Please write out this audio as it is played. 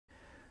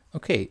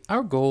Okay,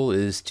 our goal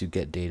is to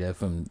get data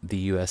from the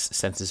US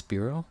Census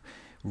Bureau,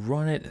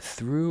 run it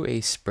through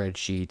a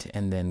spreadsheet,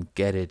 and then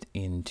get it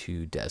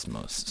into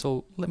Desmos.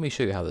 So let me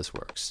show you how this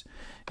works.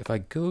 If I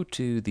go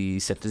to the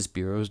Census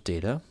Bureau's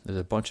data, there's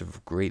a bunch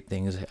of great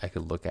things I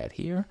could look at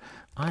here.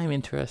 I'm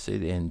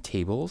interested in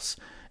tables,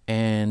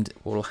 and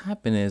what will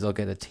happen is I'll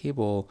get a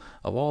table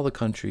of all the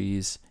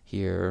countries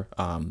here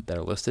that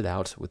are listed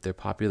out with their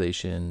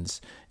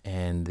populations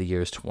and the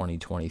year is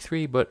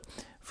 2023, but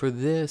for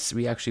this,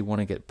 we actually want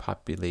to get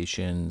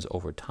populations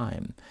over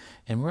time.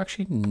 And we're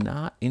actually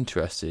not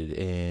interested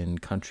in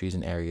countries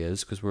and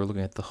areas because we're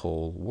looking at the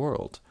whole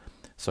world.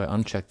 So I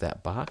uncheck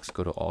that box,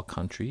 go to all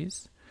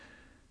countries,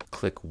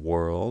 click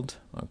world,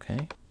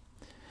 okay.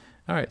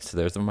 All right, so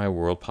there's my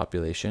world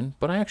population,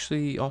 but I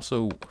actually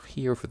also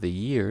here for the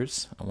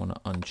years, I want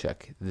to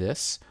uncheck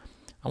this.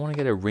 I want to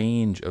get a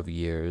range of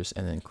years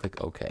and then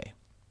click OK.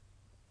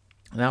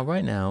 Now,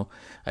 right now,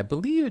 I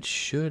believe it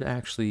should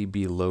actually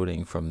be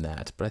loading from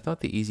that, but I thought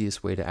the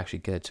easiest way to actually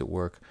get it to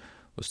work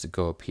was to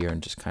go up here and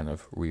just kind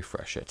of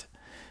refresh it.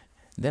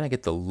 Then I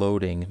get the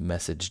loading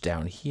message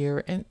down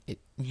here, and it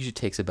usually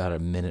takes about a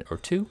minute or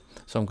two,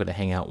 so I'm going to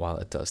hang out while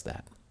it does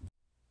that.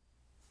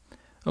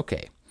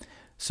 Okay,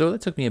 so that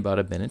took me about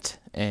a minute,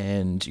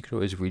 and you could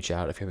always reach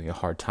out if you're having a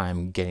hard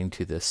time getting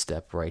to this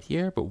step right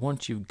here, but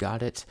once you've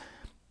got it,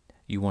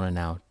 you want to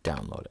now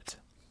download it.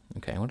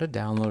 Okay, I want to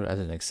download it as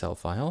an Excel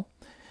file.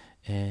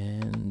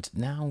 And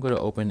now I'm going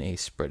to open a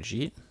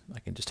spreadsheet. I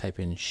can just type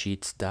in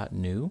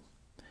sheets.new.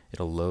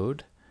 It'll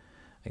load.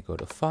 I go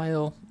to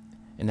File,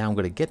 and now I'm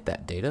going to get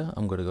that data.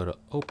 I'm going to go to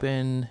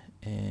Open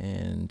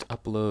and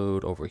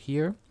Upload over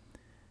here.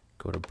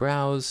 Go to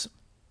Browse,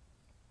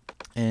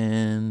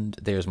 and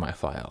there's my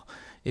file.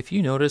 If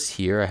you notice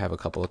here, I have a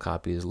couple of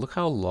copies. Look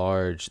how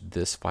large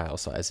this file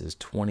size is,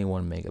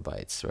 21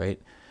 megabytes,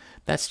 right?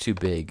 That's too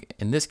big.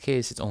 In this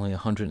case, it's only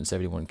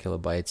 171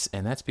 kilobytes,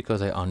 and that's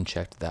because I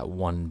unchecked that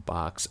one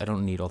box. I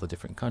don't need all the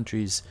different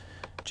countries,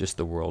 just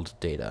the world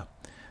data.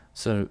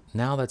 So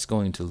now that's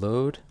going to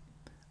load.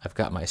 I've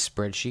got my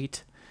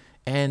spreadsheet,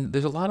 and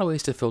there's a lot of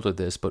ways to filter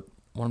this, but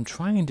what I'm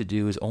trying to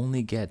do is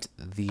only get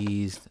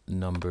these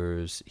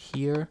numbers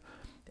here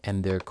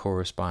and their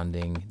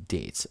corresponding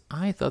dates.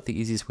 I thought the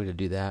easiest way to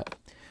do that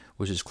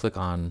was just click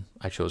on,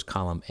 I chose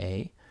column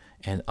A,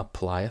 and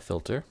apply a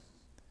filter.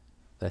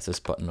 That's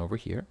this button over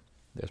here.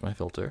 There's my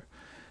filter.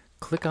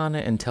 Click on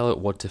it and tell it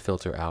what to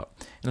filter out.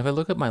 And if I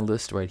look at my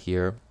list right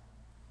here,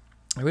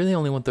 I really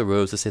only want the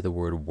rows to say the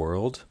word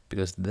world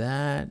because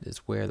that is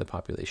where the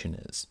population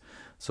is.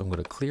 So I'm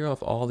going to clear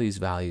off all these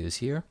values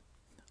here.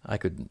 I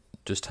could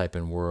just type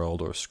in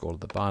world or scroll to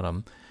the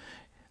bottom.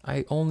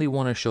 I only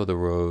want to show the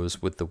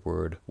rows with the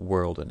word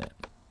world in it.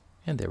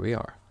 And there we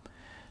are.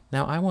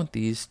 Now I want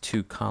these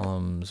two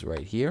columns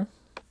right here.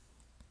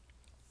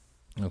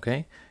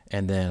 Okay,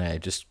 and then I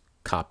just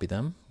copy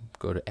them,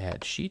 go to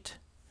add sheet,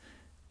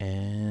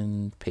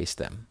 and paste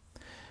them.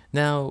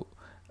 Now,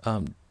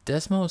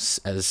 Desmos,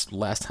 as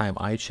last time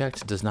I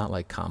checked, does not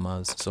like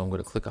commas, so I'm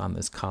going to click on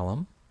this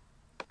column,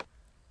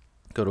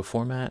 go to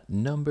format,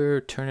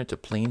 number, turn it to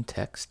plain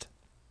text,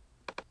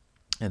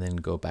 and then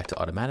go back to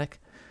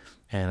automatic,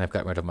 and I've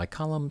got rid of my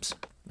columns.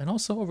 And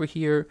also over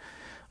here,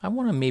 I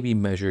want to maybe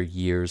measure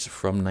years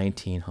from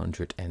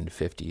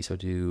 1950. So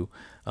do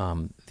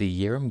the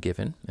year I'm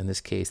given. In this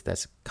case,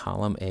 that's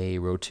column A,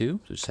 row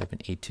 2. So just type in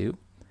A2.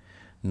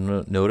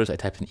 Notice I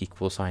typed an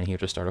equal sign here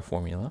to start a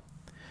formula.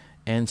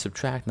 And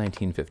subtract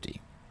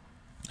 1950,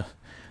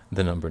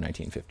 the number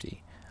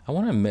 1950. I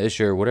want to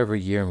measure whatever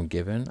year I'm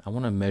given. I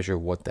want to measure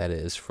what that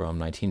is from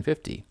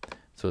 1950.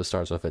 So it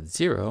starts off at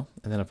 0,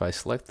 and then if I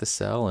select the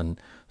cell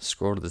and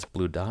scroll to this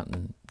blue dot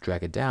and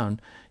drag it down,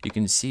 you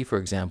can see, for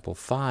example,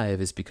 5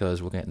 is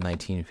because we're looking at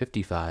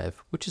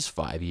 1955, which is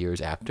 5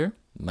 years after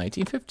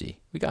 1950.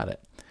 We got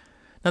it.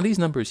 Now these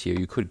numbers here,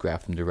 you could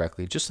graph them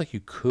directly, just like you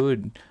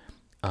could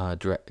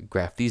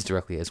graph these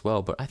directly as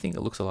well, but I think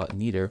it looks a lot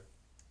neater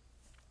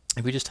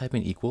if we just type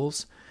in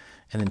equals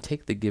and then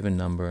take the given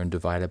number and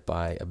divide it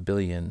by a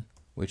billion,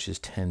 which is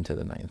 10 to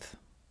the 9th.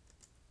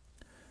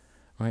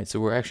 All right,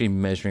 so we're actually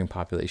measuring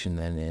population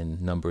then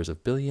in numbers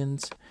of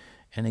billions.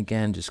 And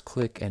again, just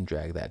click and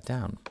drag that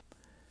down.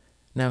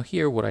 Now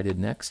here, what I did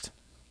next,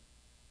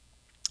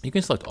 you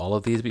can select all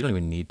of these, but you don't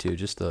even need to,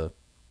 just the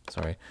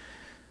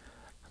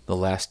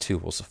last two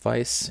will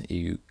suffice.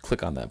 You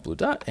click on that blue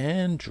dot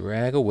and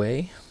drag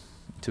away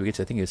until we get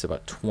to, I think it's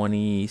about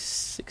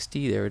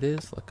 2060, there it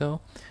is, let go.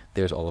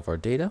 There's all of our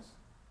data.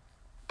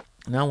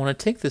 Now I want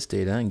to take this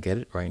data and get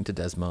it right into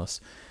Desmos.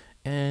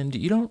 And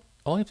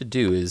all you have to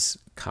do is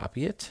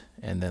copy it,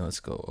 and then let's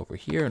go over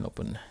here and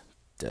open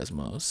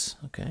Desmos,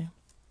 okay?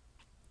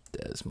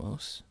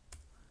 Desmos,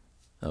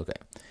 okay.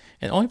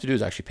 And all you have to do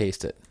is actually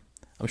paste it.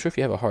 I'm sure if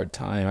you have a hard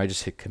time, I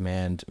just hit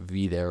Command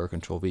V there or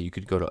Control V. You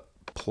could go to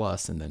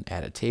plus and then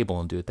add a table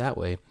and do it that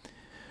way.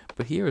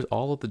 But here is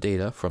all of the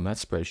data from that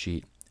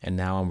spreadsheet, and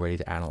now I'm ready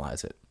to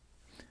analyze it.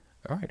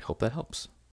 All right, hope that helps.